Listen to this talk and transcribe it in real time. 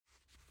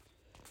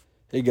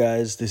Hey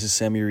guys, this is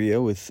Sammy Ria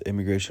with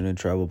Immigration and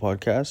Travel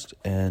Podcast,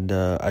 and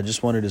I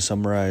just wanted to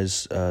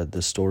summarize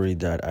the story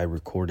that I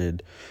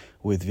recorded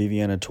with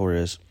Viviana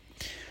Torres,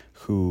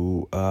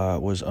 who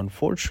was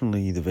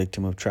unfortunately the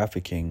victim of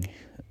trafficking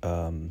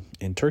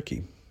in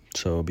Turkey.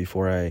 So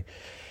before I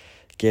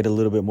get a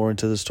little bit more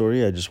into the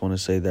story, I just want to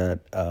say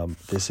that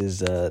this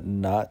is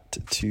not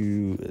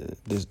to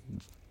this.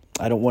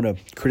 I don't want to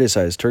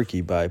criticize Turkey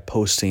by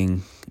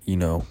posting,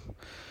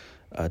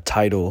 a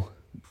title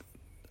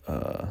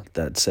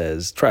that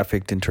says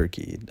trafficked in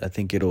Turkey. I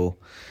think it'll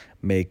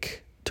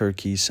make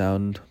Turkey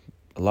sound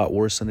a lot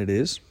worse than it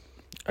is.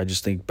 I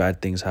just think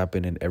bad things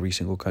happen in every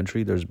single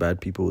country. There's bad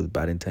people with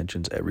bad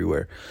intentions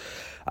everywhere.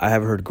 I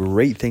have heard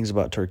great things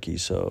about Turkey,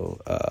 so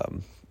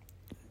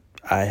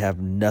I have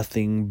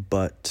nothing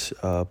but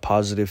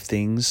positive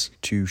things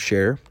to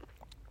share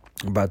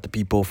about the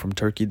people from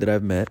Turkey that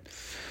I've met.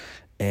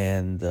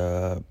 And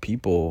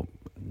people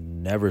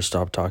never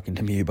stop talking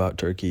to me about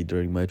Turkey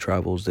during my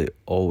travels. They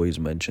always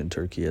mention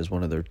Turkey as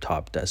one of their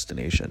top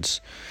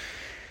destinations.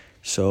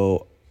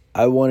 So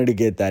I wanted to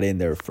get that in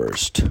there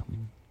first.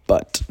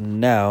 But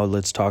now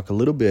let's talk a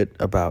little bit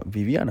about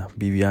Viviana.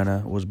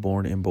 Viviana was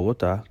born in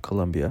Bogota,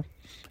 Colombia,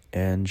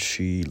 and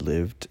she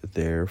lived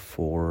there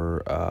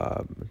for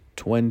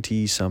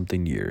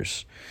 20-something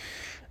years.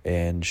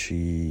 And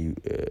she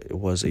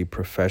was a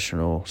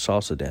professional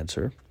salsa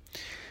dancer.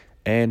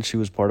 And she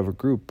was part of a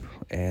group,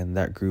 and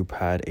that group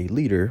had a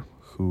leader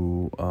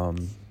who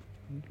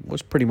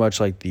was pretty much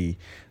like the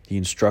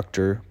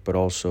instructor, but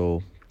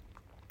also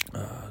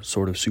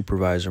sort of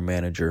supervisor,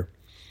 manager.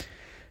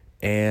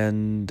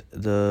 And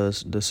the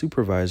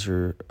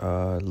supervisor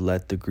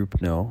let the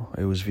group know,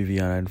 it was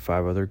Viviana and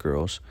 5 other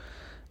girls,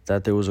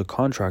 that there was a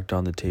contract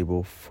on the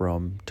table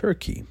from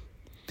Turkey,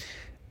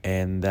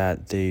 and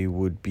that they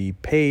would be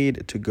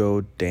paid to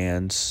go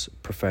dance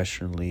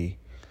professionally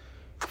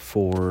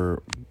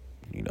for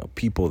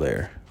people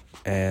there.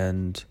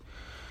 And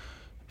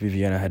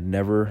Viviana had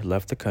never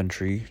left the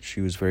country.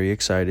 She was very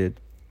excited,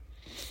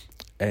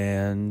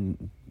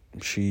 and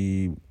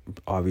she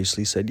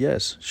obviously said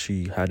yes.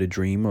 She had a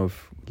dream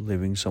of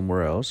living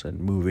somewhere else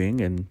and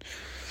moving, and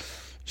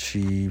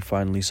she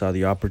finally saw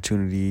the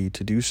opportunity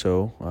to do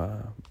so.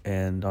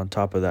 And on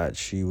top of that,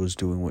 she was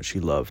doing what she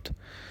loved.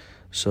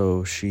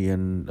 So she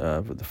and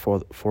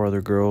the four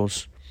other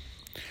girls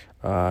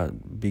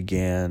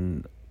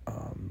began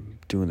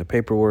doing the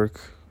paperwork,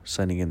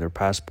 sending in their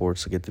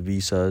passports to get the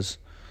visas,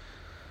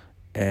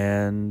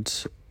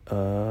 and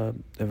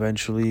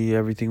eventually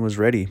everything was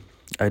ready.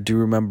 I do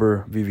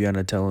remember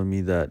Viviana telling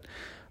me that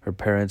her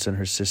parents and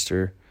her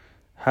sister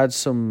had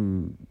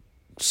some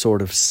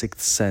sort of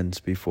sixth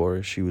sense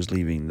before she was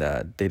leaving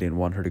that they didn't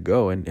want her to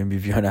go, and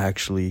Viviana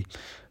actually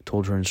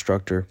told her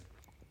instructor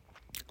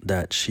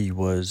that she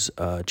was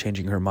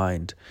changing her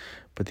mind,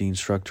 but the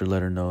instructor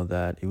let her know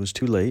that it was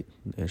too late.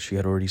 She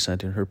had already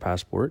sent in her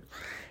passport,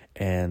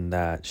 and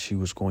that she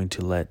was going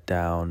to let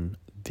down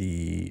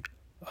the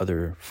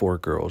other 4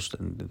 girls,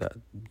 and that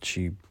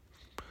she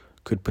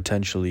could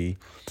potentially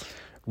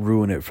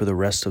ruin it for the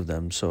rest of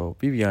them. So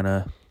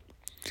Viviana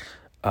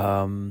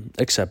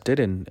accepted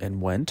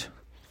and went.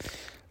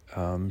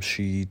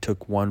 She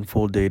took 1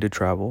 full day to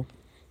travel,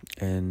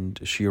 and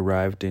she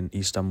arrived in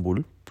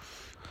Istanbul.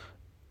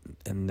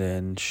 And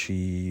then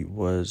she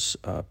was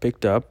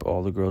picked up.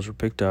 All the girls were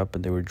picked up,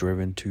 and they were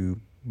driven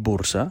to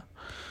Bursa.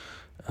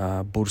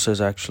 Bursa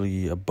is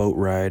actually a boat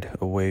ride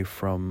away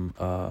from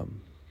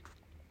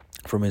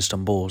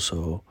Istanbul.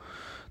 So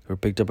they were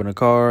picked up in a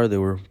car. They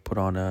were put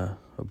on a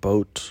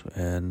boat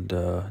and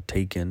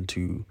taken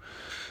to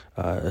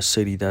a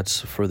city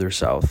that's further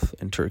south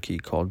in Turkey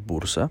called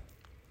Bursa.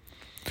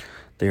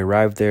 They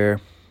arrived there.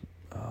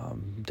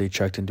 They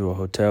checked into a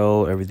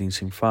hotel. Everything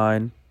seemed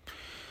fine.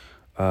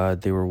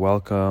 They were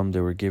welcomed.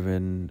 They were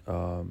given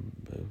a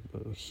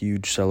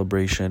huge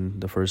celebration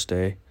the first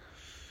day.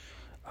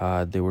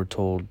 They were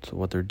told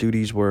what their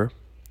duties were.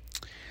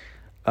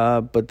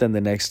 But then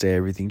the next day,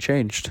 everything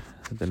changed.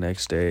 The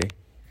next day,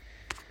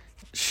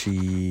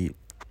 she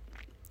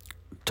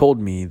told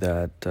me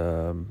that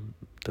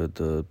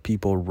the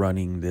people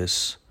running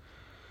this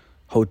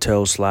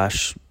hotel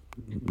slash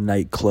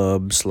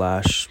nightclub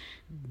slash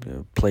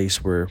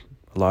place where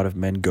a lot of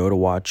men go to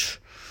watch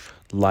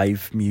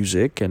live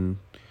music, and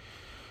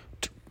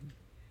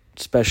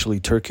especially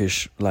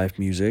Turkish live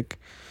music.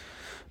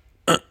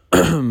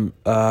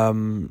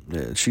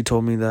 She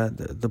told me that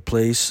the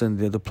place and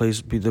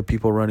the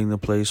people running the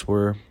place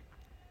were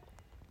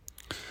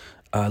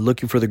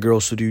looking for the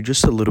girls to do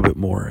just a little bit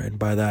more, and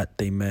by that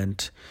they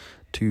meant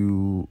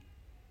that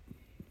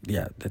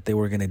they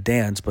were going to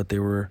dance, but they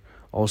were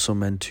also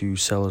meant to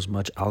sell as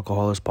much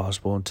alcohol as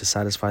possible and to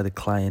satisfy the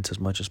clients as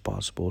much as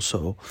possible.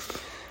 So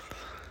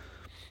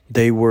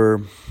they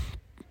were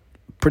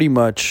pretty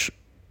much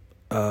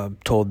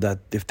told that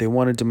if they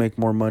wanted to make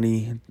more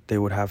money, they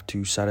would have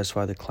to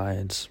satisfy the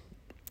clients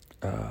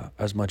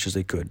as much as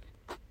they could.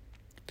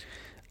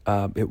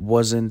 It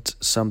wasn't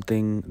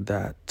something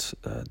that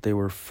they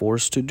were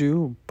forced to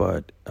do,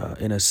 but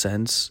in a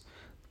sense,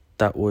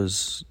 that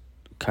was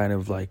kind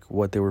of like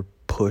what they were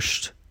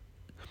pushed.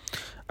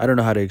 I don't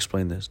know how to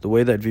explain this. The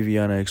way that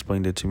Viviana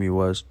explained it to me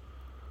was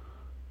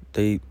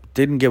they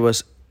didn't give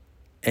us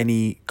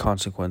any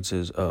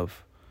consequences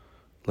of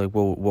like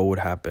what would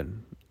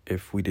happen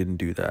if we didn't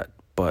do that.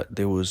 But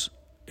there was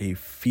a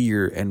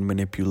fear and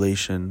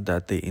manipulation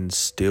that they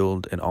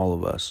instilled in all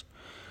of us.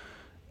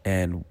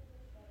 And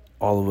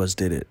all of us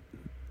did it.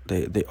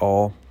 They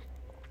all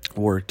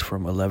worked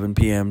from 11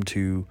 p.m.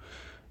 to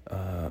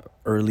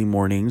early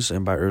mornings.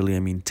 And by early, I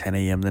mean 10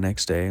 a.m. the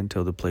next day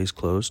until the place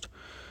closed.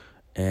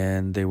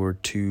 And they were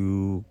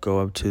to go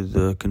up to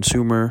the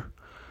consumer,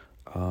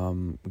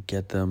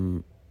 get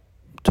them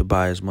to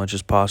buy as much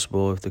as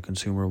possible. If the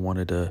consumer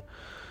wanted to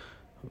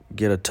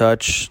get a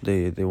touch,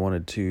 they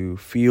wanted to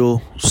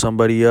feel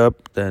somebody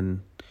up,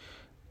 then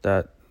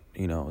that,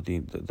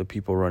 the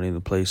people running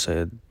the place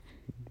said,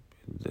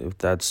 if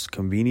that's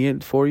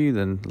convenient for you,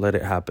 then let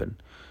it happen.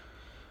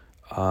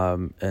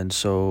 And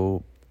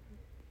so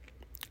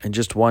in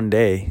just one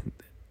day,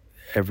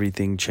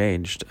 everything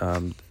changed.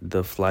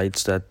 The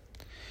flights that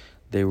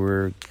they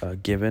were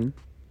given,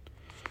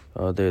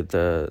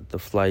 the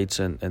flights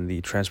and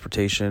the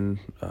transportation,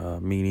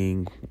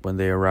 meaning when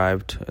they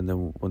arrived and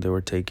then when they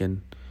were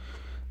taken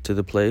to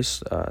the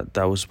place,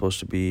 that was supposed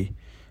to be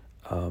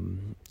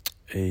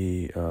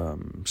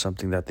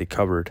something that they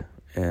covered,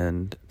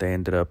 and they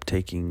ended up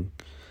taking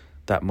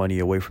that money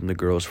away from the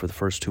girls for the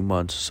first 2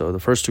 months. So the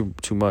first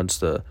two months,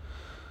 the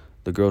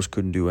girls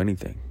couldn't do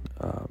anything.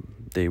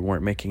 They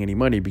weren't making any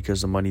money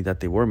because the money that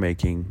they were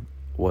making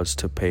was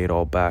to pay it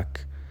all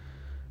back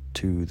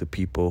to the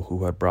people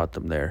who had brought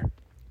them there.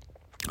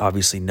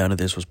 Obviously, none of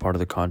this was part of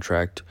the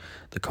contract.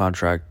 The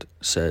contract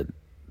said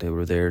they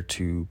were there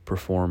to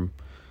perform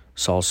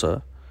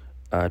salsa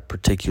at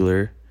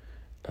particular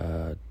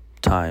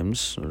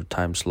times or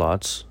time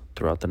slots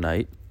throughout the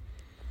night.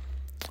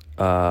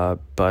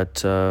 But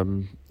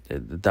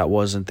that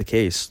wasn't the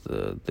case.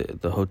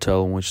 The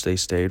hotel in which they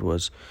stayed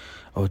was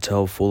a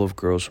hotel full of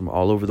girls from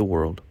all over the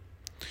world,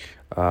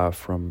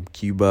 from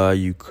Cuba,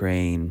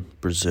 Ukraine,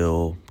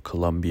 Brazil,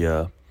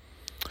 Colombia,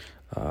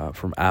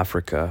 from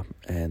Africa,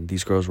 and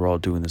these girls were all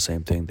doing the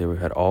same thing. They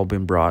had all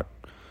been brought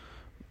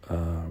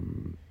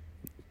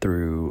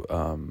through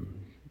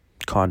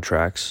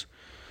contracts,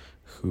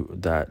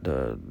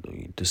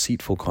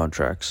 deceitful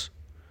contracts,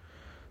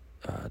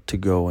 to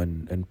go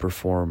and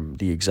perform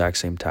the exact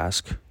same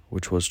task,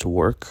 which was to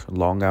work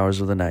long hours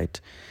of the night,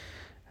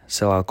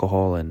 sell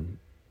alcohol, and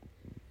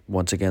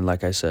once again,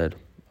 like I said,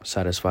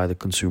 satisfy the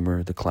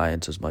consumer, the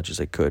clients, as much as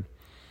they could.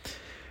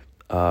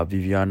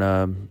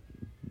 Viviana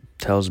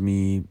tells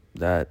me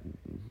that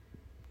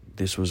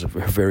this was a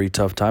very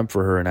tough time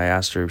for her, and I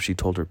asked her if she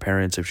told her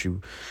parents if she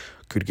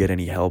could get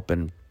any help,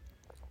 and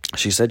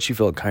she said she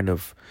felt kind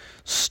of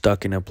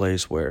stuck in a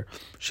place where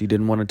she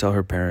didn't want to tell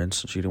her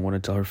parents, she didn't want to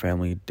tell her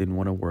family, didn't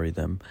want to worry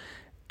them,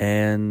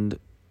 and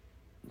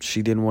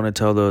she didn't want to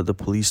tell the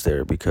police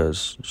there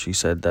because she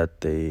said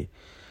that they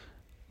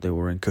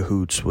were in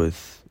cahoots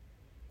with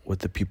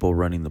the people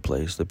running the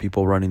place. The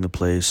people running the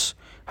place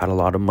had a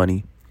lot of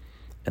money,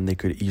 and they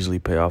could easily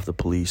pay off the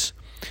police.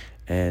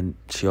 And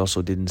she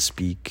also didn't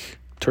speak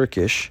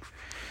Turkish.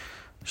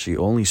 She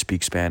only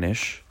speaks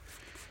Spanish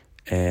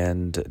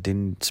and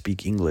didn't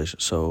speak English.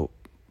 So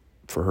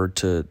for her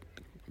to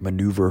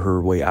maneuver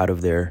her way out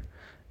of there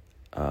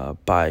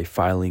by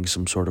filing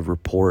some sort of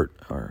report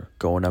or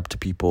going up to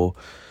people,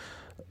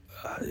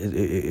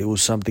 it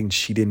was something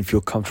she didn't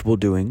feel comfortable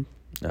doing.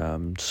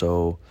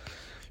 So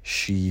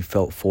she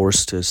felt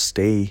forced to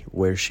stay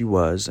where she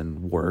was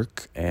and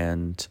work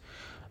and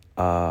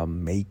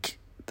make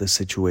the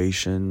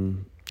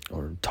situation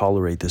or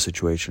tolerate the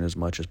situation as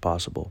much as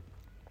possible.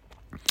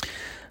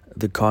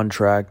 The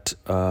contract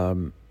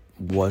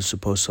was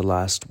supposed to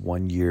last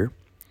 1 year,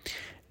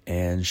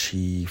 and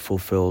she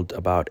fulfilled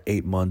about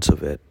 8 months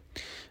of it.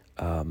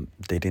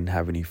 They didn't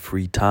have any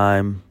free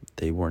time.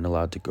 They weren't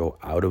allowed to go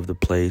out of the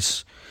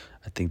place.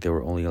 I think they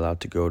were only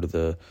allowed to go to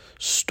the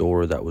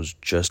store that was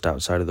just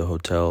outside of the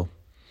hotel.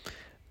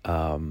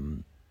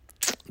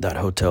 That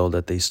hotel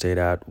that they stayed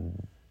at,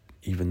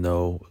 even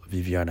though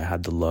Viviana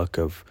had the luck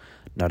of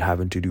not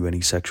having to do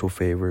any sexual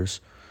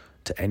favors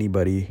to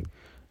anybody,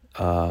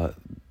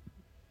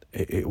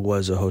 it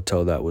was a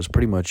hotel that was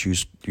pretty much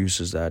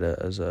used as that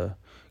as a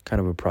kind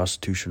of a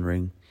prostitution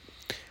ring.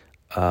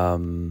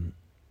 And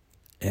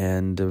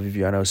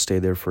Viviana stayed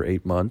there for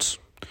 8 months.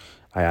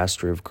 I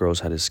asked her if girls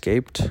had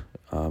escaped,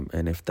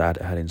 and if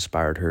that had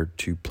inspired her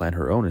to plan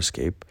her own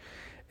escape.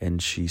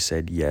 And she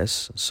said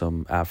yes.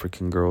 Some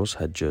African girls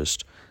had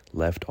just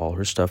left all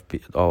her stuff,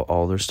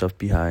 all their stuff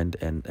behind,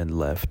 and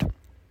left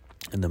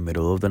in the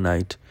middle of the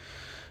night.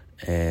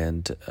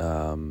 And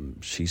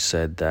she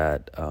said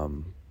that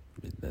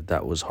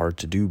that was hard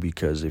to do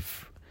because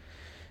if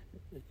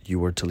you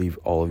were to leave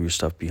all of your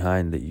stuff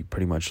behind, that you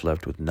pretty much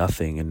left with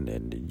nothing,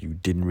 and you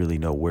didn't really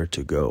know where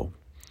to go.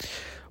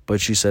 But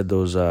she said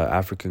those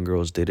African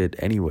girls did it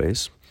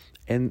anyways,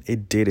 and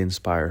it did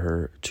inspire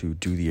her to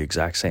do the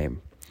exact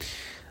same.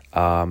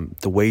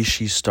 The way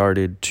she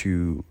started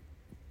to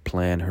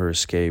plan her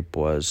escape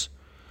was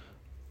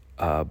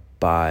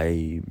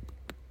by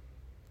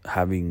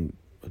having,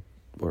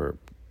 or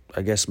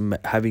I guess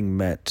having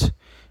met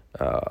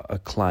a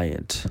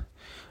client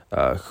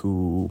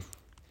who,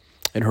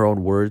 in her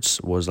own words,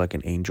 was like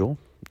an angel.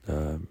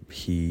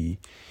 He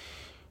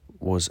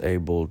was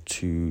able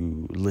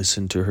to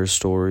listen to her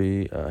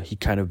story. He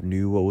kind of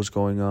knew what was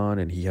going on,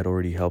 and he had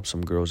already helped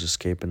some girls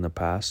escape in the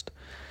past.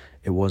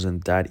 It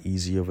wasn't that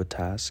easy of a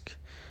task.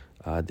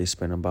 They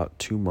spent about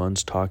 2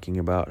 months talking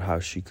about how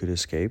she could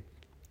escape.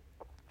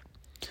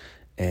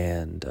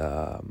 And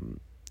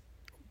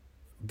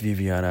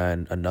Viviana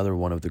and another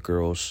one of the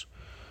girls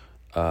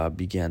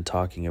began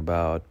talking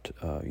about,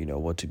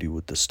 what to do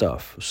with the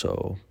stuff.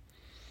 So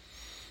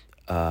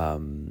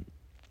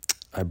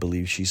I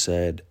believe she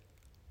said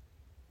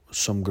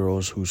some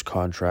girls whose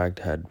contract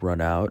had run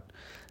out,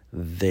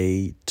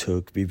 they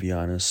took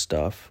Viviana's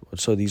stuff.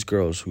 So these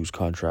girls whose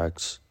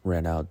contracts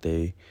ran out,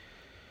 they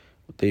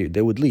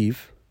would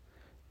leave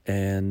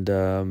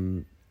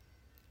and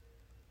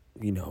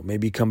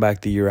maybe come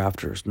back the year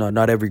after.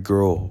 Not every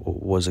girl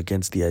was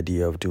against the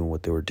idea of doing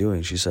what they were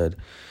doing. She said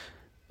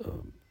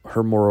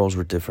her morals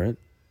were different,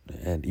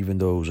 and even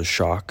though it was a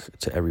shock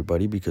to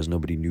everybody because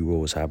nobody knew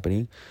what was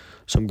happening,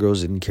 some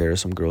girls didn't care,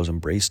 some girls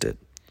embraced it.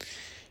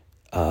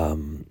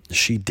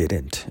 She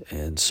didn't.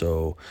 And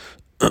so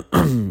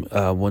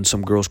when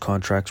some girls'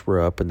 contracts were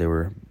up and they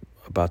were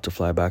about to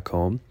fly back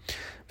home,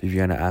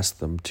 Viviana asked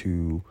them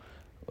to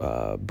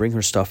bring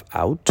her stuff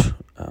out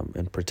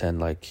and pretend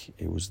like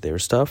it was their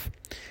stuff.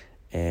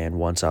 And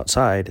once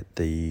outside,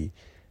 the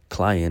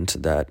client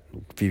that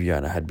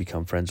Viviana had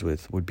become friends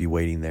with would be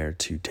waiting there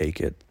to take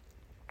it.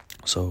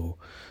 So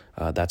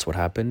that's what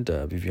happened.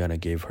 Viviana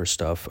gave her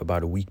stuff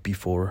about a week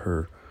before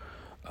her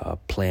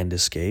planned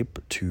escape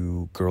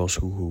to girls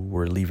who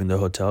were leaving the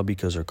hotel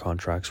because their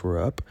contracts were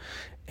up.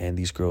 And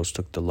these girls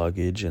took the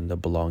luggage and the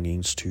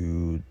belongings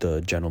to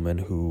the gentleman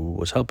who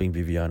was helping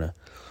Viviana.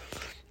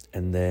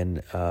 And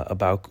then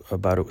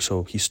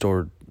so he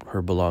stored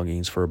her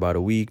belongings for about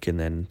a week, and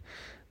then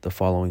the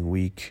following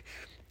week,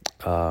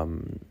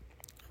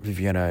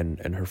 Viviana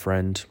and her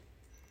friend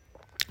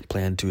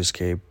planned to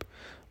escape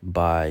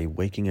by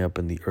waking up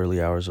in the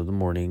early hours of the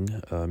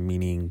morning,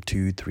 meaning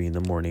 2-3 in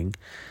the morning,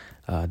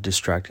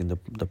 distracting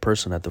the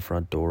person at the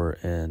front door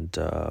and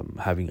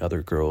having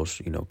other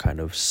girls, kind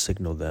of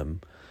signal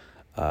them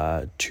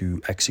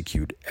to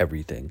execute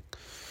everything.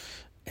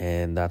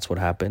 And that's what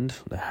happened.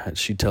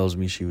 She tells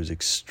me she was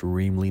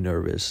extremely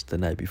nervous the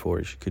night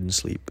before. She couldn't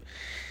sleep.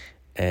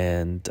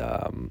 And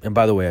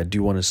by the way, I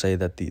do want to say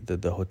that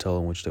the hotel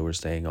in which they were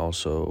staying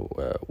also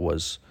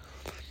was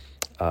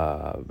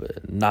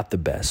not the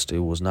best. It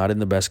was not in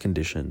the best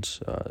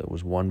conditions. It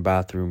was one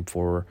bathroom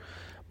for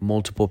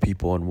multiple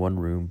people in one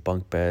room,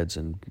 bunk beds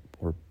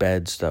or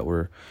beds that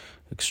were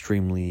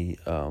extremely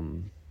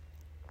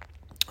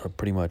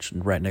pretty much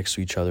right next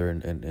to each other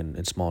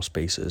in small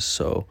spaces.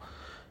 So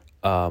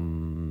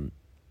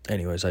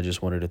anyways, I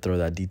just wanted to throw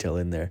that detail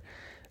in there.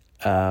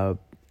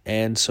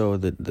 And so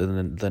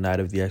the night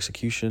of the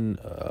execution,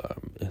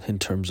 in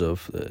terms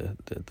of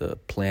the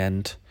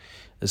planned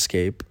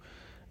escape,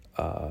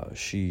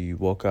 she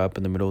woke up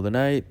in the middle of the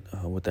night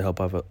with the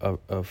help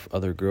of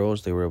other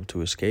girls. They were able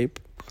to escape,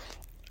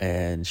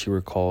 and she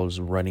recalls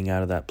running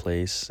out of that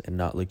place and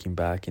not looking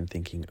back and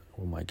thinking,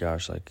 "Oh my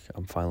gosh, like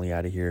I'm finally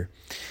out of here."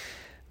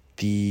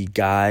 The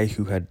guy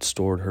who had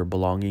stored her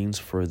belongings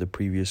for the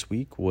previous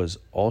week was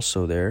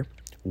also there,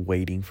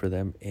 waiting for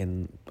them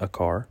in a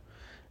car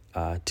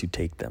to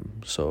take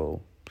them.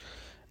 So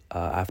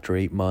after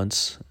 8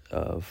 months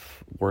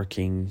of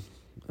working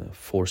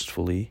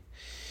forcefully,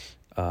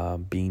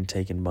 being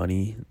taken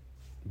money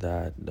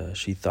that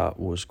she thought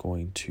was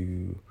going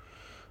to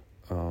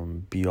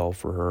be all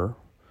for her,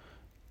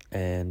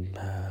 and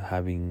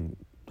having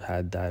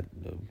had that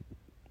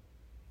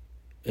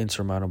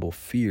insurmountable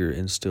fear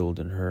instilled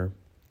in her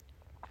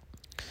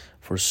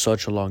for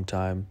such a long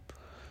time,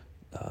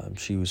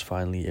 she was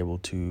finally able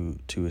to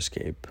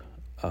escape.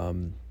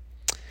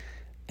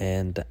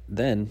 And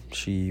then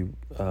she,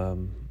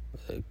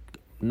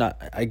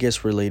 not, I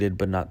guess related,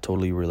 but not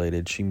totally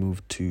related, she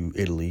moved to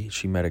Italy.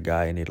 She met a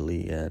guy in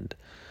Italy, and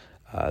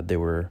they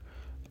were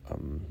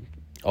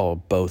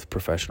both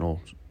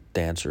professional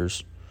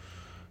dancers,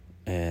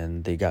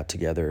 and they got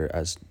together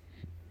as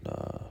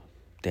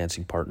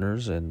dancing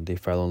partners, and they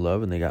fell in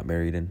love, and they got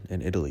married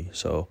in Italy.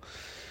 So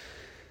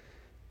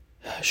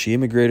she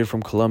immigrated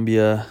from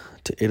Colombia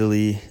to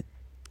Italy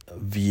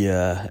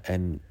via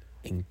an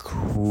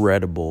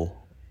incredibly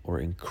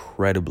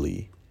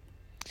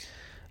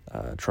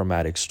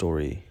traumatic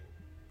story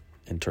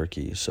in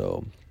Turkey.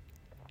 So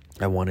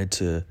I wanted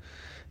to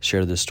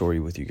share this story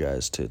with you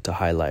guys to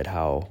highlight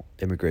how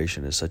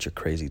immigration is such a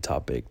crazy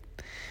topic.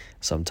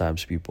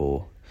 Sometimes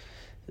people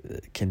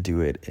can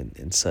do it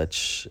in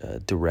such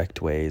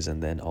direct ways,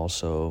 and then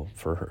also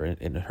for her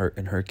in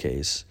her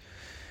case,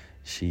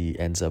 she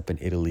ends up in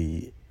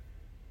Italy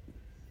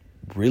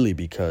really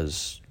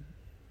because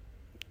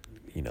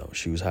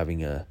she was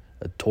having a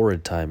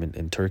torrid time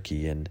in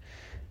Turkey and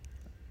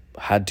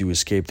had to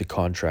escape the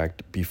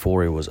contract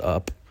before it was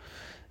up.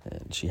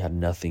 and she had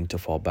nothing to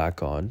fall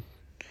back on.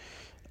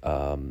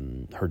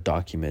 Her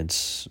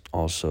documents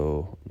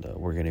also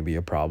were going to be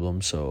a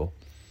problem. So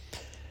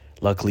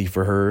luckily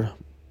for her,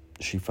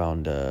 she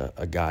found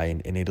a guy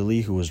in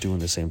Italy who was doing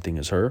the same thing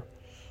as her.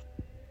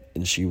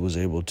 And she was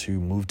able to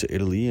move to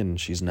Italy, and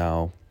she's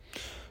now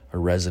a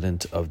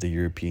resident of the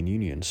European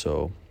Union.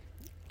 So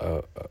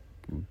a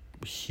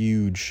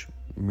huge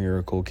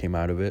miracle came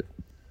out of it.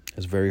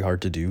 It's very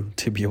hard to do,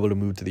 to be able to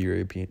move to the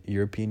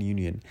European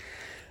Union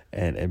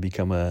and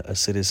become a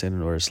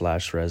citizen or a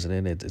 /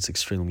 resident. It's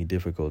extremely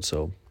difficult.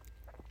 So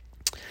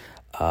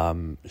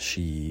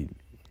she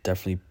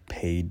definitely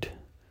paid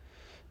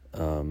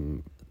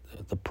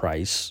the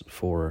price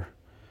for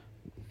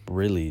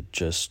really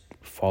just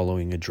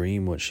following a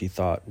dream, what she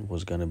thought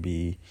was going to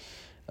be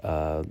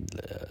a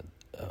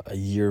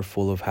year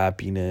full of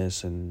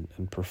happiness and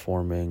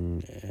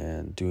performing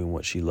and doing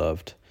what she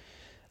loved.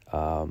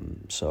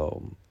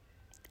 So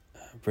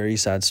very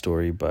sad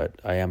story, but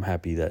I am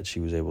happy that she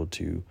was able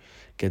to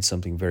get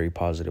something very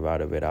positive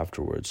out of it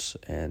afterwards,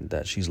 and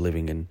that she's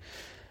living in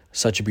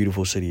such a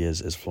beautiful city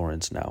as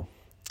Florence now.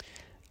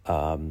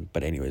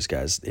 But anyways,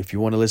 guys, if you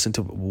want to listen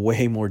to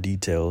way more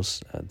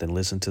details, then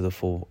listen to the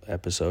full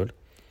episode.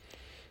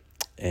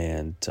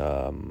 And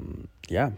yeah,